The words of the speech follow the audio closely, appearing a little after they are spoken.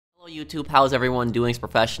YouTube, how's everyone doing? It's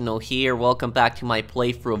Professional here. Welcome back to my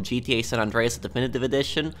playthrough of GTA San Andreas Definitive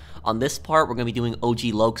Edition. On this part, we're going to be doing OG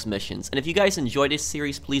Loc's missions. And if you guys enjoy this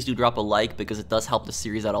series, please do drop a like because it does help the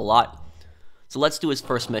series out a lot. So let's do his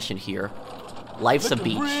first mission here. Life's a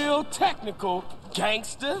beach. Real technical,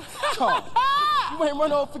 gangster. Come. You ain't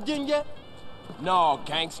run off again yet? No,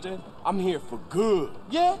 gangster. I'm here for good.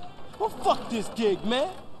 Yeah? Well, fuck this gig,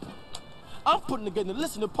 man. I'm putting together a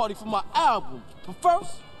listening party for my album. But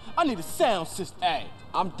first, I need a sound system. Hey,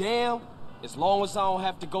 I'm down as long as I don't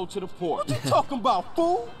have to go to the port. What you talking about,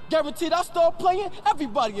 fool? Guaranteed I start playing,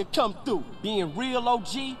 everybody will come through. Being real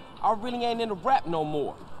OG, I really ain't into rap no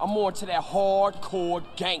more. I'm more into that hardcore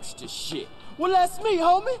gangster shit. Well, that's me,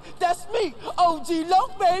 homie. That's me, OG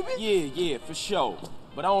Loc, baby. Yeah, for sure.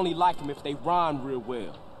 But I only like them if they rhyme real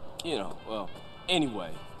well. You know, well,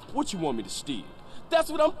 anyway, what you want me to steal? That's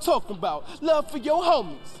what I'm talking about. Love for your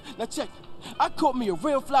homies. Now check it. I caught me a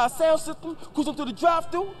real fly sound system cruising through the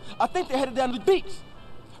drive-thru. I think they headed down to the beach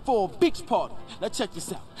for a beach party. Now check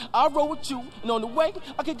this out. I roll with you, and on the way,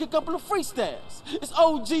 I can get a couple of freestyles. It's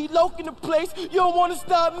OG Loc in the place. You don't want to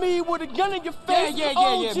stop me with a gun in your face.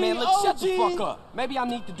 Yeah, man. Let's shut the fuck up. Maybe I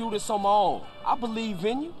need to do this on my own. I believe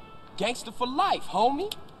in you. Gangster for life,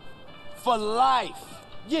 homie. For life.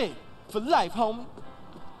 Yeah, for life, homie.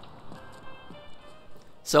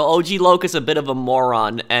 So OG Loc is a bit of a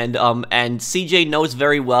moron, and CJ knows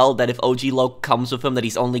very well that if OG Loc comes with him, that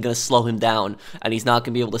he's only gonna slow him down, and he's not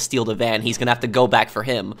gonna be able to steal the van. He's gonna have to go back for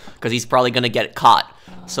him, because he's probably gonna get caught.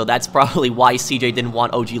 So that's probably why CJ didn't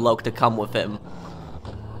want OG Loc to come with him.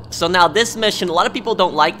 So now this mission, a lot of people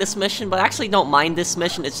don't like this mission, but I actually don't mind this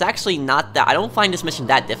mission. It's actually not that, I don't find this mission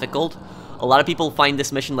that difficult. A lot of people find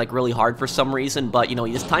this mission like really hard for some reason, but you know,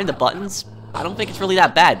 you just time the buttons. I don't think it's really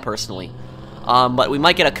that bad, personally. But we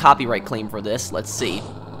might get a copyright claim for this. Let's see.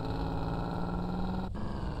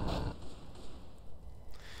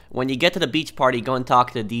 When you get to the beach party, go and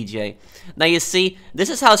talk to the DJ. Now, you see, this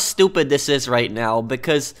is how stupid this is right now,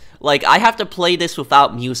 because, like, I have to play this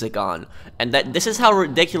without music on. And this is how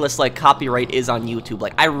ridiculous, like, copyright is on YouTube.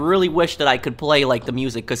 Like, I really wish that I could play, like, the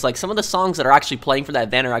music, because, like, some of the songs that are actually playing for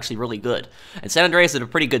that van are actually really good. And San Andreas is a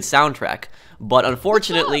pretty good soundtrack. But,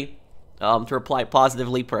 unfortunately, to reply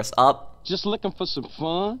positively, press up. Just looking for some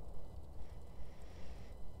fun?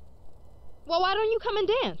 Well, why don't you come and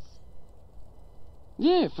dance?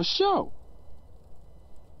 Yeah, for sure.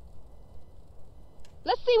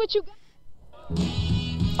 Let's see what you got.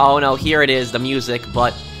 Oh no, here it is, the music,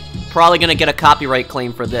 but probably gonna get a copyright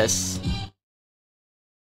claim for this.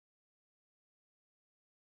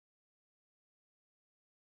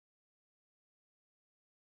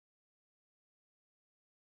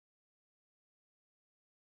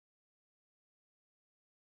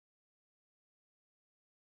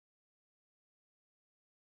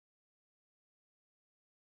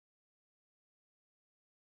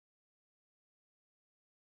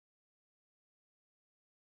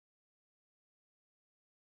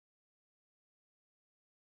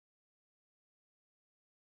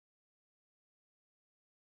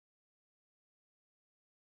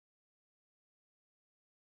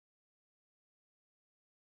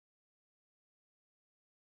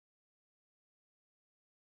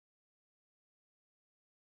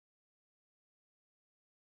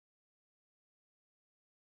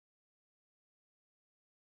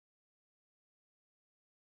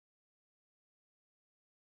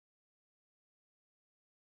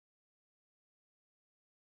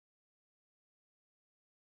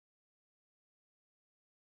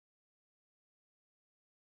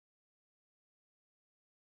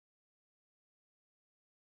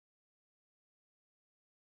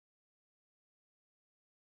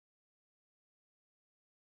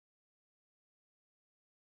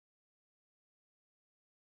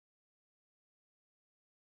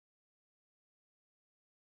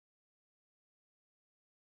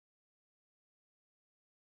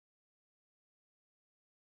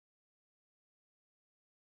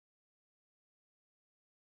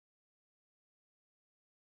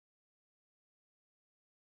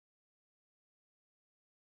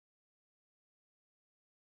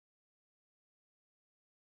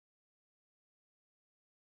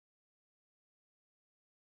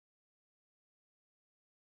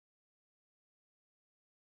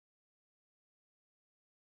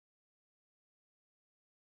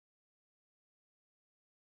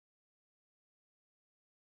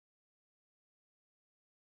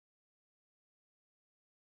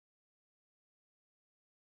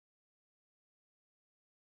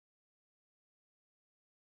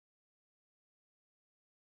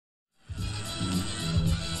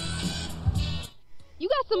 You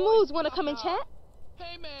got some moves, wanna come and chat?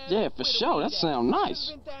 Hey Yeah, for sure. That sounds nice.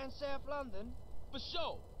 Been down South London? For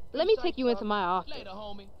sure. Let me take you into my office. Later,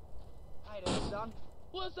 homie. Hey there, son.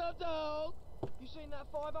 What's up, dog? You seen that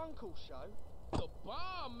Five Uncles show? The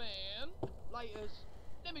bomb, man. Laters.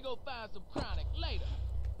 Let me go find some chronic later.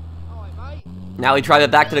 Alright, mate. Now we drive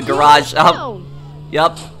it back to the garage.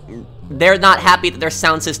 Yep. They're not happy that their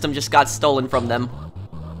sound system just got stolen from them.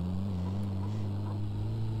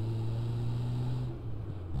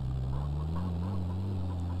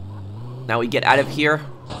 Now we get out of here.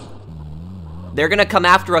 They're gonna come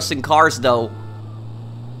after us in cars, though.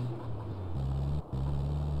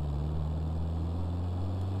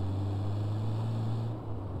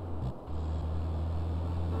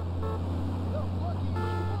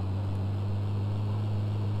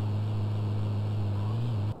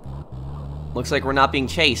 Looks like we're not being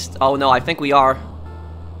chased. Oh no, I think we are.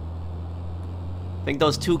 I think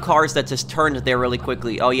those two cars that just turned there really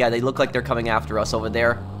quickly. Oh yeah, they look like they're coming after us over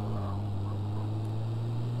there.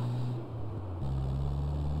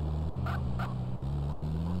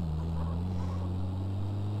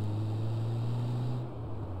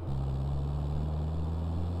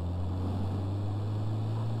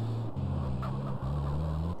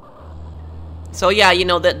 So yeah, you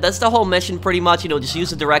know, that's the whole mission pretty much, you know, just use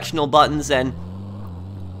the directional buttons and,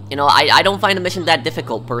 you know, I don't find the mission that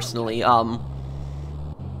difficult, personally,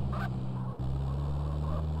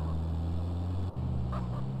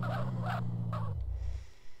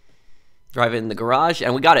 Drive it in the garage,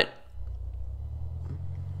 and we got it.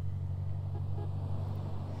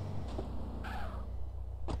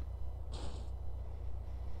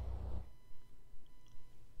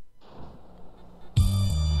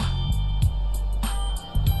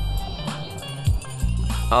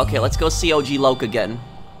 Okay, let's go see OG Loc again.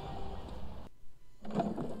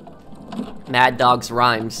 Madd Dogg's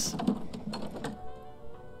rhymes.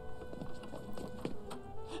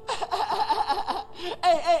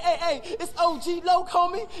 Hey, it's OG Loc,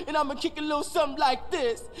 homie, and I'ma kick a little something like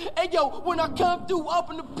this. Hey, yo, when I come through up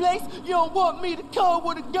in the place, you don't want me to come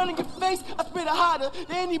with a gun in your face. I spit it harder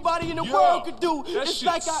than anybody in the world could do. That it's shit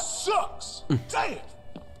like sucks. Damn.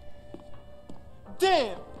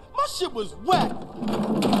 Damn, my shit was whack.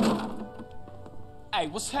 Hey,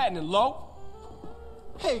 what's happening, Lo?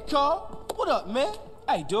 Hey, Carl, what up, man?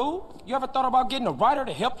 Hey, dude, you ever thought about getting a writer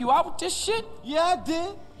to help you out with this shit? Yeah, I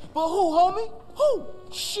did. But who, homie? Who?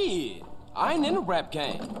 Shit, I ain't in the rap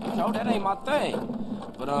game. You know, that ain't my thing.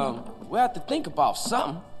 But, we'll have to think about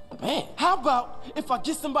something. Man. How about if I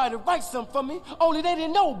get somebody to write something for me, only they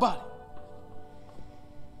didn't know about it?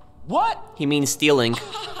 What? He means stealing.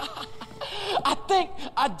 I think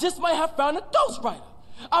I just might have found a ghostwriter.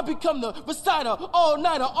 I become the reciter,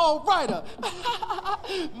 all-nighter, all-writer.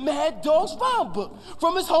 Madd Dogg's rhyme book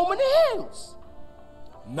from his home in the hills.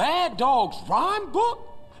 Madd Dogg's rhyme book?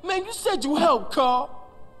 Man, you said you helped, Carl.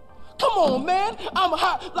 Come on, man. I'm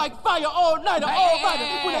hot like fire, all-nighter,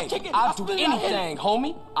 all-writer. When I kick it, I'll do anything,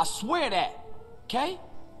 homie. I swear that. Okay?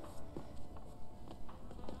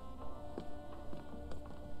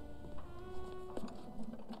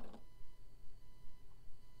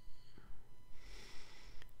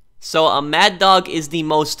 So, Madd Dogg is the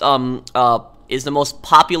most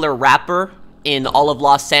popular rapper in all of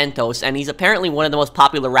Los Santos, and he's apparently one of the most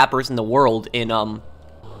popular rappers in the world in the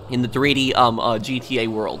 3D GTA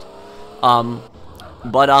world.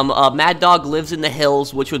 Madd Dogg lives in the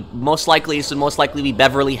hills, which would most likely be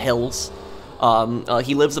Beverly Hills.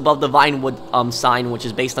 He lives above the Vinewood sign, which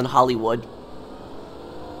is based on Hollywood.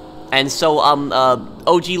 And so,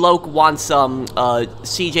 OG Loc wants,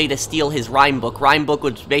 CJ to steal his rhyme book. Rhyme book,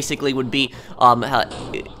 which basically would be, kind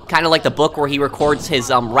of like the book where he records his,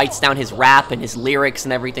 writes down his rap and his lyrics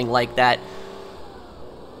and everything like that.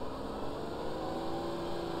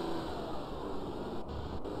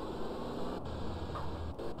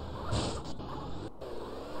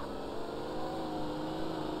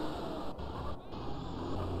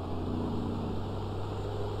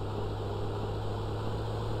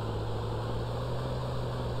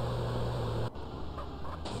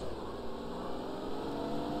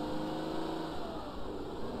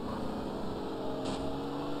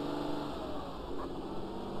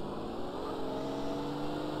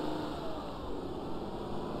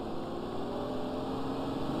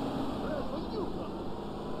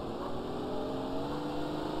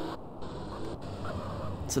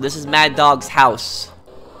 So this is Madd Dogg's house.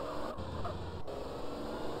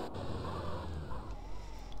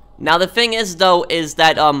 Now the thing is, though, is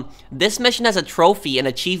that this mission has a trophy, an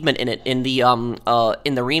achievement in it in the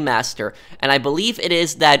remaster, and I believe it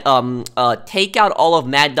is that take out all of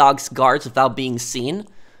Madd Dogg's guards without being seen.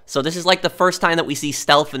 So this is like the first time that we see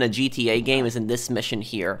stealth in a GTA game is in this mission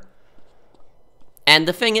here. And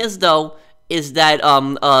the thing is, though, is that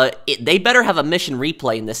they better have a mission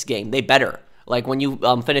replay in this game. They better. Like, when you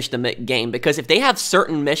finish the game. Because if they have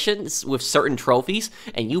certain missions with certain trophies,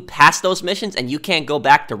 and you pass those missions, and you can't go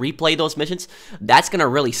back to replay those missions, that's gonna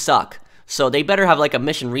really suck. So they better have, like, a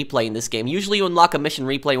mission replay in this game. Usually you unlock a mission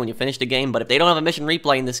replay when you finish the game, but if they don't have a mission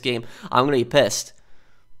replay in this game, I'm gonna be pissed.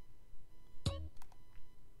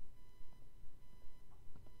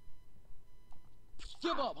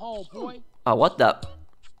 Give up, homeboy. Oh, what the?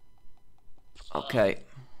 Okay.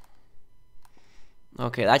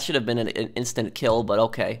 Okay, that should have been an instant kill, but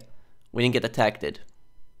okay. We didn't get detected.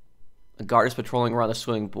 A guard is patrolling around the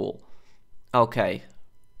swimming pool. Okay.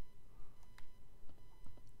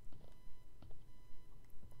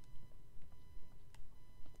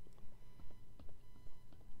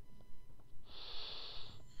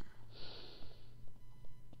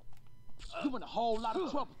 You in a whole lot of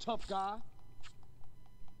trouble, tough guy.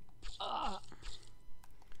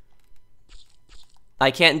 I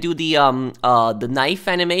can't do the knife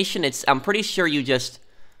animation. I'm pretty sure you just...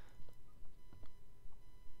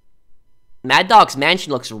 Madd Dogg's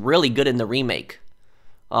mansion looks really good in the remake.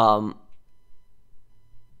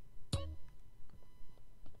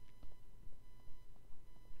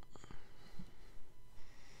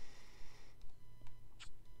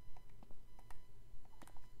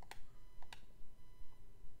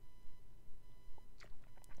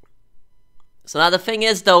 So now the thing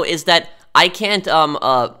is, though, is that I can't,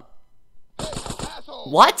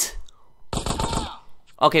 what?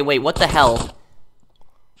 Okay, wait, what the hell?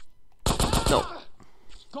 No.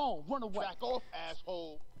 Go on, run away. Back off,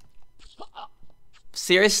 asshole.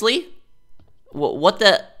 Seriously? What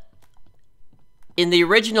the... In the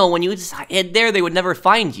original, when you just hid there, they would never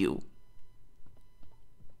find you.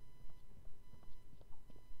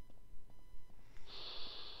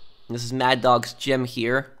 This is Madd Dogg's gym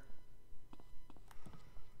here.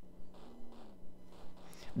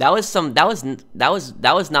 That was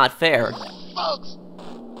not fair. Sucks.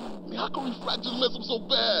 How can Refract just mess up so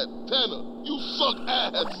bad? Tanner, you suck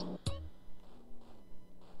ass.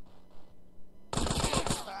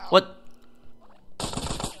 What?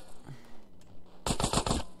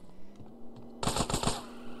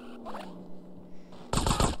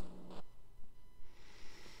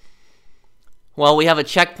 Well, we have a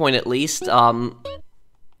checkpoint at least.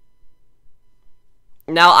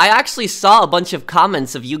 Now, I actually saw a bunch of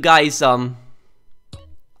comments of you guys, Trust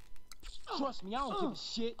me, I don't give a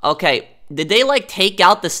shit. Okay, did they, like, take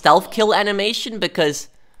out the stealth kill animation? Because...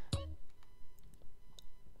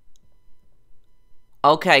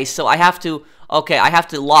 Okay, so I have to... Okay, I have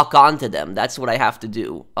to lock onto them. That's what I have to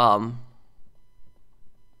do. Man,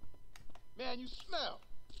 you smell.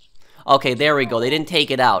 Okay, there we go. They didn't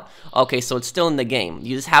take it out. Okay, so it's still in the game.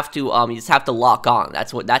 You just have to lock on.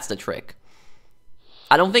 That's the trick.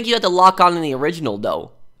 I don't think you had to lock on in the original,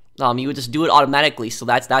 though. You would just do it automatically, so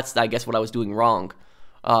that's I guess what I was doing wrong.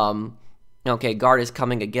 Okay, guard is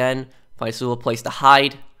coming again. Find a suitable place to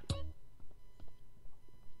hide.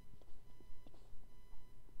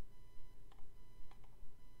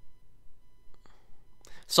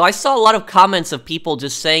 So I saw a lot of comments of people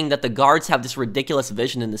just saying that the guards have this ridiculous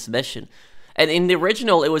vision in this mission. And in the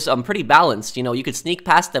original, it was pretty balanced. You know, you could sneak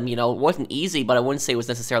past them, you know, it wasn't easy, but I wouldn't say it was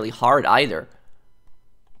necessarily hard either.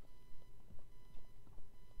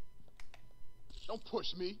 Don't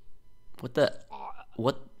push me. What the...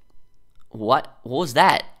 What was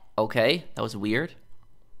that? Okay, that was weird.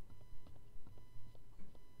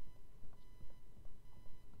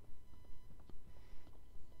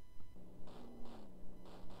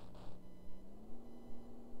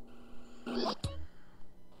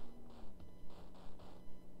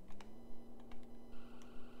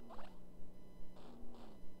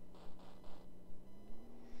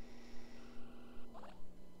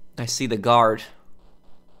 I see the guard.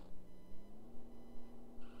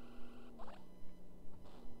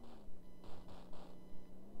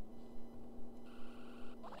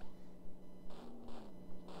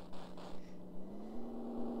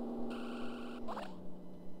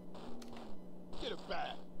 Get it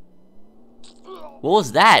back. What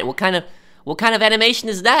was that? What kind of animation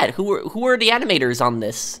is that? Who are the animators on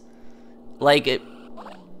this? Like it...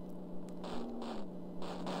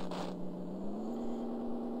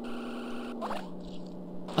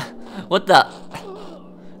 What the...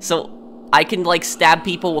 So, I can, like, stab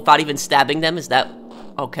people without even stabbing them? Is that...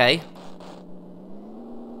 Okay.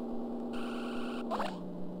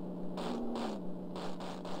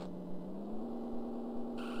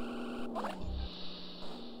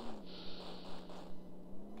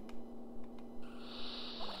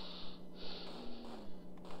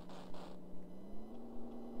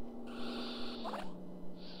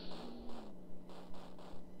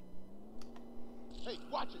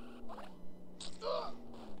 Watch it.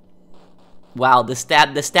 Wow, the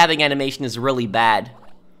stabbing animation is really bad.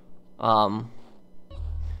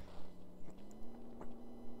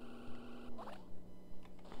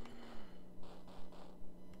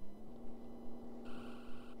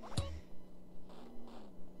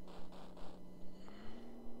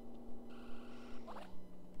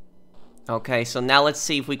 Okay, so now let's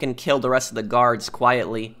see if we can kill the rest of the guards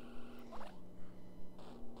quietly.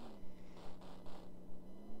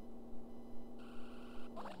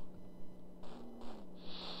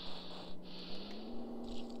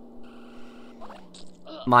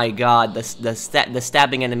 My god, the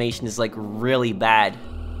stabbing animation is like really bad.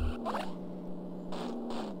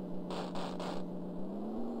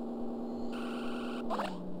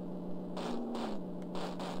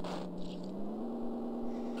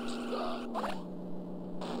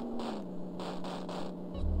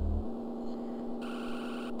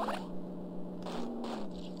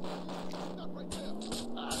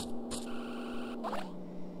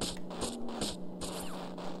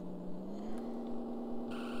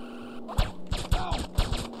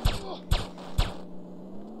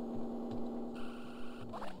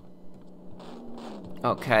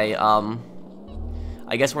 Okay,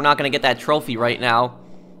 I guess we're not gonna get that trophy right now.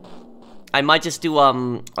 I might just do,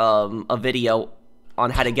 a video on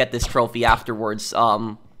how to get this trophy afterwards,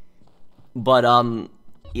 but,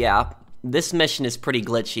 yeah, this mission is pretty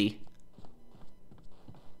glitchy.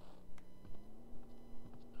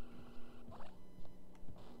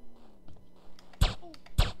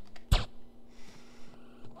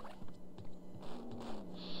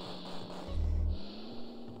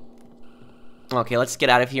 Okay, let's get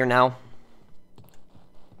out of here now.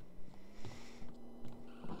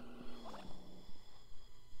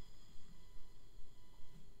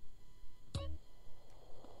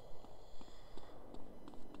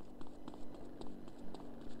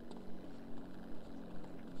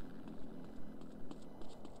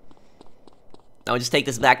 Now just take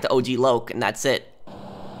this back to OG Loc, and that's it.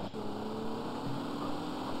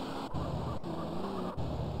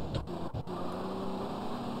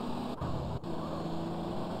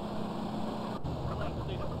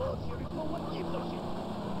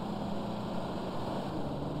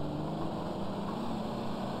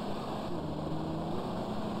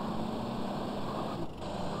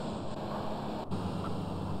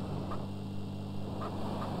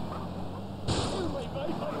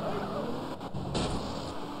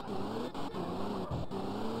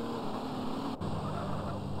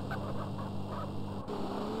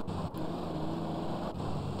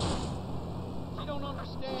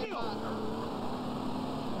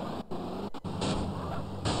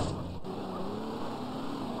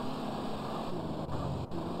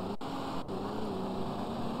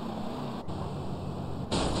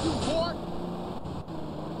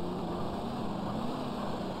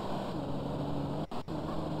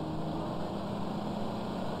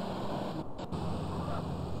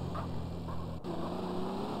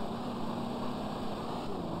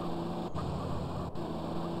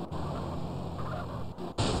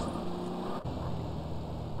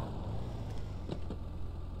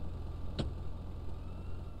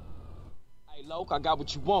 Loc, I got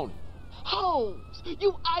what you wanted. Holmes,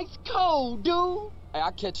 you ice cold, dude. Hey,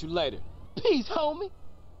 I'll catch you later. Peace, homie.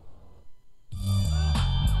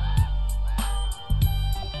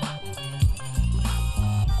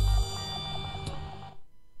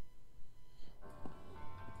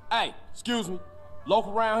 Hey, excuse me. Loc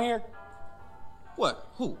around here?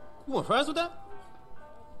 What? Who? You want friends with that?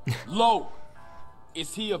 Loc.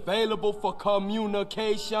 Is he available for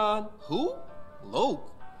communication? Who? Loc.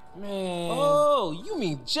 Man. Oh, you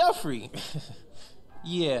mean Jeffrey.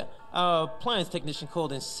 Yeah, our appliance technician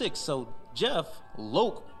called in sick, so Jeff,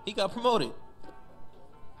 Loc, he got promoted.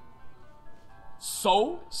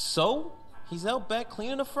 So? So? He's out back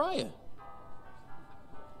cleaning the fryer.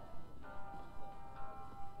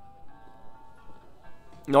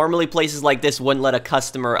 Normally places like this wouldn't let a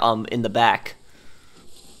customer, in the back.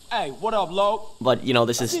 Hey, what up, Loc? But, you know,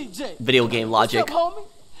 this is DJ. video game logic. What's up, homie?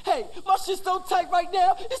 Hey, my shit's so tight right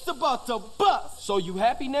now, it's about to bust. So you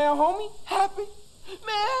happy now, homie? Happy?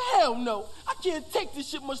 Man, hell no. I can't take this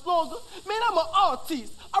shit much longer. Man, I'm an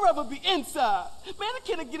artist. I'd rather be inside. Man, I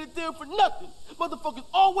can't get it there for nothing. Motherfuckers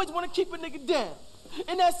always want to keep a nigga down.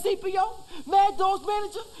 And that CPO, Madd Dogg's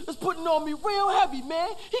manager, is putting on me real heavy, man.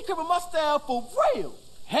 He covering my style for real.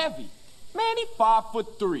 Heavy? Man, he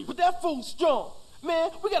 5'3". But that fool's strong. Man,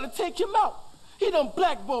 we gotta take him out. He done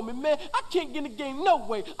blackballed me, man. I can't get in the game no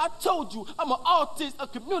way. I told you, I'm an artist, a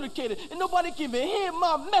communicator, and nobody can even hear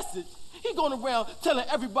my message. He going around telling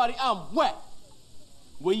everybody I'm whack.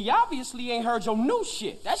 Well, you obviously ain't heard your new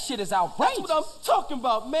shit. That shit is outrageous. That's what I'm talking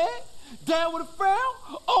about, man. Down with a frown,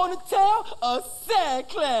 on the town, a sad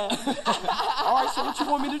clown. All right, so what you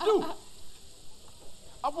want me to do?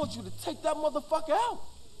 I want you to take that motherfucker out.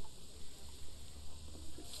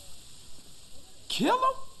 Kill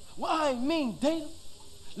him? Well, I ain't mean date him.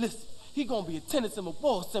 Listen, he gonna be attending some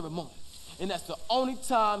award ceremony. And that's the only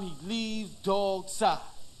time he leaves Dogg's side.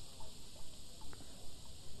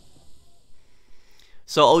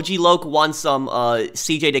 So OG Loc wants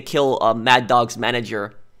CJ to kill Madd Dogg's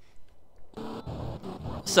manager.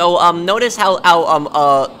 So notice how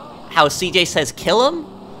CJ says kill him.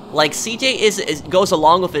 Like CJ goes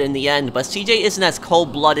along with it in the end, but CJ isn't as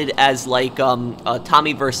cold-blooded as like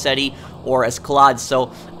Tommy Vercetti or as Claude.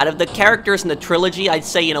 So out of the characters in the trilogy, I'd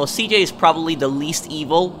say, you know, CJ is probably the least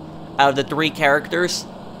evil out of the three characters.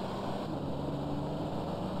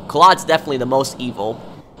 Claude's definitely the most evil.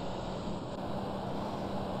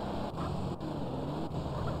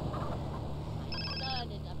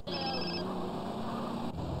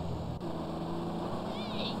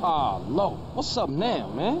 Ah, Loc, what's up now,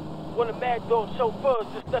 man? One of Madd Dogg's chauffeurs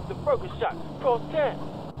just left the burger shop across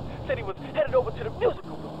town. Said he was headed over to the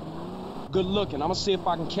musical room. Good looking. I'm gonna see if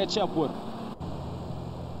I can catch up with him.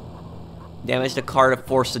 Damage the car to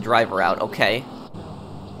force the driver out, okay.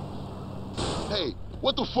 Hey,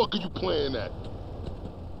 what the fuck are you playing at?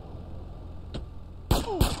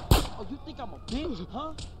 Oh, you think I'm a bitch,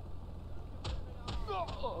 huh?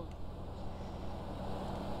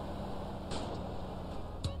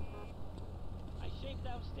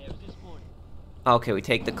 Okay, we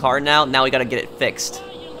take the car now. Now we gotta get it fixed.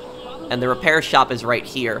 And the repair shop is right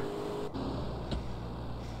here.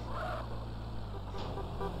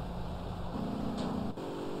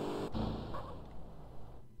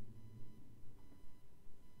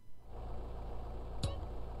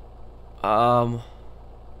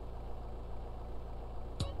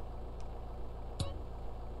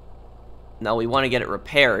 No, we want to get it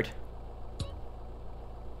repaired.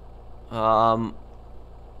 Oh,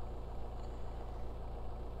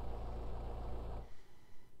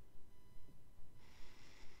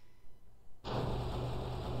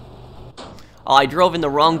 I drove in the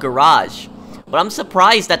wrong garage. But I'm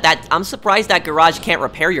surprised that garage can't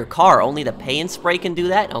repair your car. Only the paint and spray can do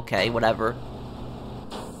that? Okay, whatever.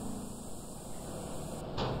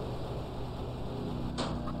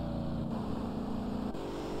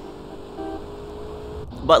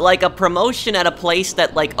 But like a promotion at a place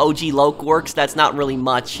that like OG Loc works, that's not really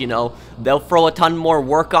much, you know. They'll throw a ton more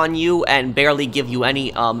work on you and barely give you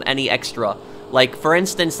any extra. Like for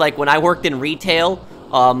instance, like when I worked in retail,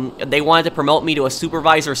 they wanted to promote me to a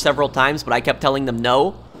supervisor several times, but I kept telling them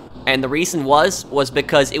no. And the reason was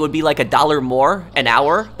because it would be like $1 more an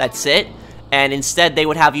hour, that's it. And instead they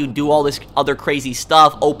would have you do all this other crazy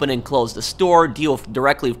stuff, open and close the store, deal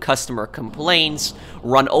directly with customer complaints,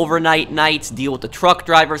 run overnight nights, deal with the truck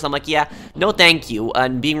drivers. I'm like, yeah, no thank you.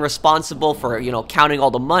 And being responsible for, you know, counting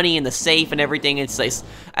all the money in the safe and everything, it's nice.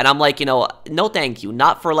 And I'm like, you know, no thank you.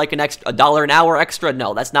 Not for like $1 an hour extra,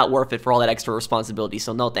 no, that's not worth it for all that extra responsibility,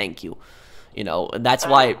 so no thank you. You know, that's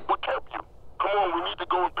why... What kept you? Come on, we need to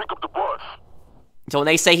go and pick up the bus. So when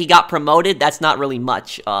they say he got promoted, that's not really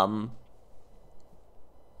much,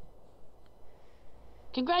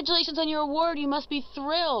 Congratulations on your award, you must be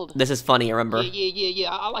thrilled. This is funny, remember? Yeah.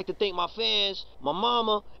 I like to thank my fans, my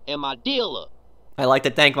mama, and my dealer. I like to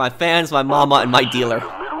thank my fans, my mama, and my dealer. In the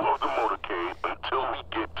middle of the motorcade until we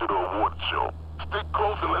get to the award show. Stick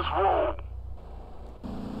close and let's roll.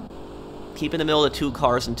 Keep in the middle of the two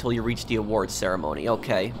cars until you reach the awards ceremony,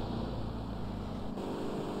 okay.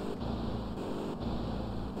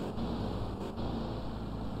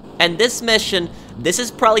 And this mission, this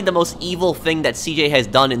is probably the most evil thing that CJ has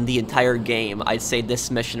done in the entire game. I'd say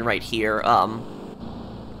this mission right here,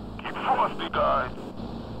 Keep frosty, guys.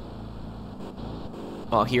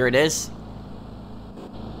 Oh, here it is.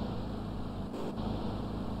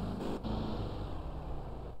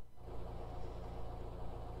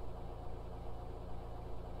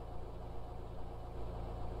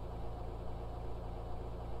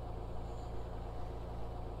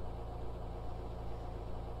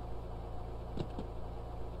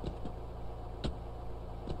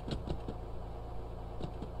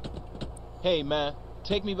 Hey, man,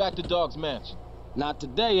 take me back to Dogg's mansion. Not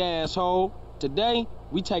today, asshole. Today,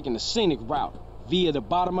 we taking the scenic route via the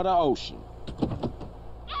bottom of the ocean.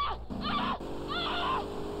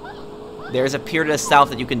 There's a pier to the south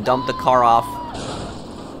that you can dump the car off.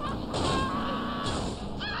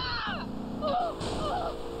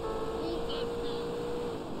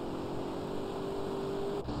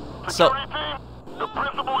 Security team, the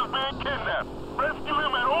principal is being kidnapped. Rescue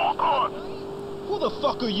him Who the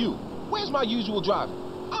fuck are you? Where's my usual driver?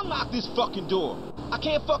 Unlock this fucking door. I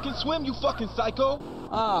can't fucking swim, you fucking psycho.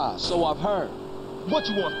 Ah, so I've heard. What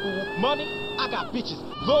you want, fool? Money? I got bitches.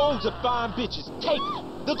 Loads of fine bitches. Take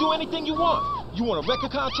them. They'll do anything you want. You want a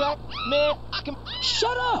record contract? Man, I can...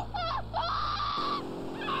 Shut up!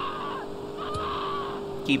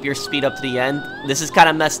 Keep your speed up to the end. This is kind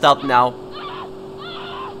of messed up now.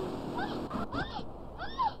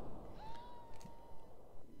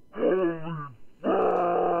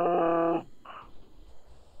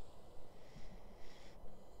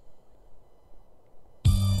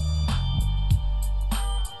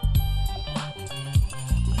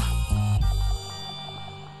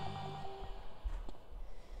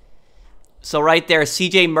 So right there,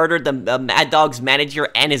 CJ murdered the Madd Dogg's manager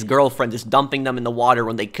and his girlfriend, just dumping them in the water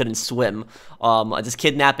when they couldn't swim, just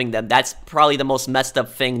kidnapping them. That's probably the most messed up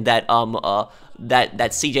thing that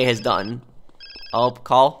that CJ has done. Oh,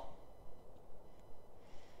 call.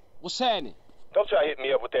 What's happening? Don't try to hit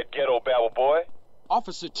me up with that ghetto babble, boy.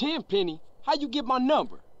 Officer Tenpenny, how you get my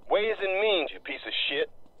number? Ways and means, you piece of shit.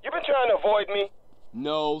 You been trying to avoid me?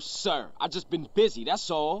 No, sir. I just been busy,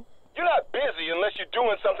 that's all. You're not busy unless you're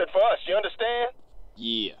doing something for us, you understand?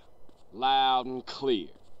 Yeah. Loud and clear.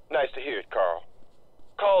 Nice to hear it, Carl.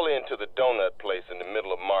 Call in to the donut place in the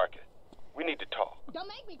middle of Market. We need to talk. Don't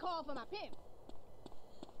make me call for my pimp.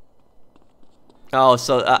 Oh,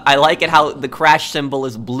 so I like it how the crash symbol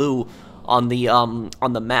is blue on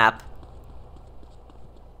the map.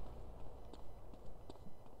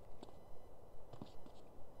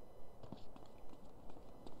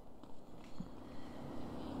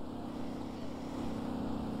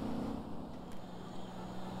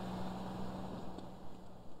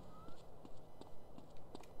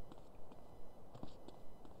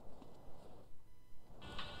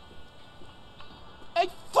 Hey,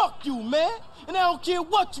 fuck you, man. And I don't care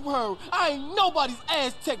what you heard. I ain't nobody's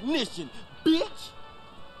ass technician, bitch.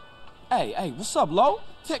 Hey, what's up, Lo?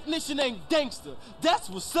 Technician ain't gangster. That's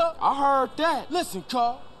what's up. I heard that. Listen,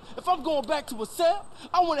 Carl. If I'm going back to a cell,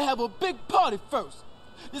 I want to have a big party first.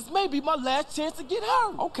 This may be my last chance to get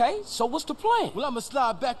hurt. Okay, so what's the plan? Well, I'm going to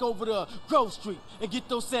slide back over to Grove Street and get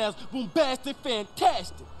those sounds bombastic,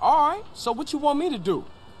 fantastic. All right, so what you want me to do?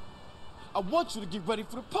 I want you to get ready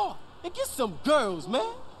for the party and get some girls,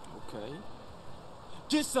 man. Okay.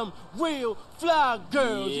 Get some real fly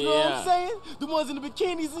girls, you know what I'm saying? The ones in the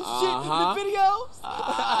bikinis and shit in the videos.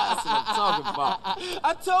 That's what I'm talking about.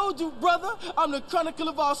 I told you, brother, I'm the chronicle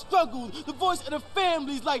of our struggles, the voice of the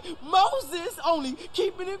families like Moses, only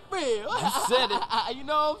keeping it real. You said it. You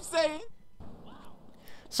know what I'm saying?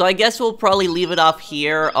 So I guess we'll probably leave it off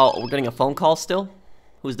here. Oh, we're getting a phone call still?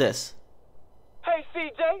 Who's this? Hey,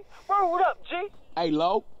 CJ, word up, G. Hey,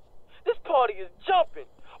 Lo. This party is jumping.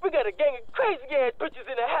 We got a gang of crazy-ass bitches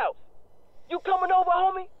in the house. You coming over,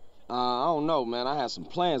 homie? I don't know, man. I had some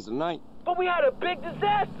plans tonight. But we had a big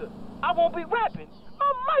disaster. I won't be rapping.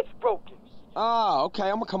 My mic's broken. Ah, okay.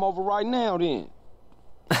 I'm gonna come over right now, then.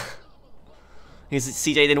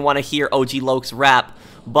 CJ didn't want to hear OG Loc's rap,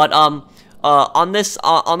 but on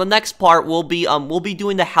the next part we'll be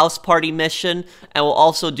doing the house party mission, and we'll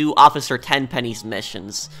also do Officer Tenpenny's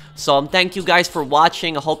missions. So thank you guys for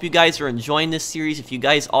watching. I hope you guys are enjoying this series. If you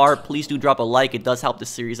guys are, please do drop a like. It does help the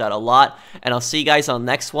series out a lot, and I'll see you guys on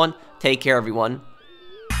the next one. Take care, everyone.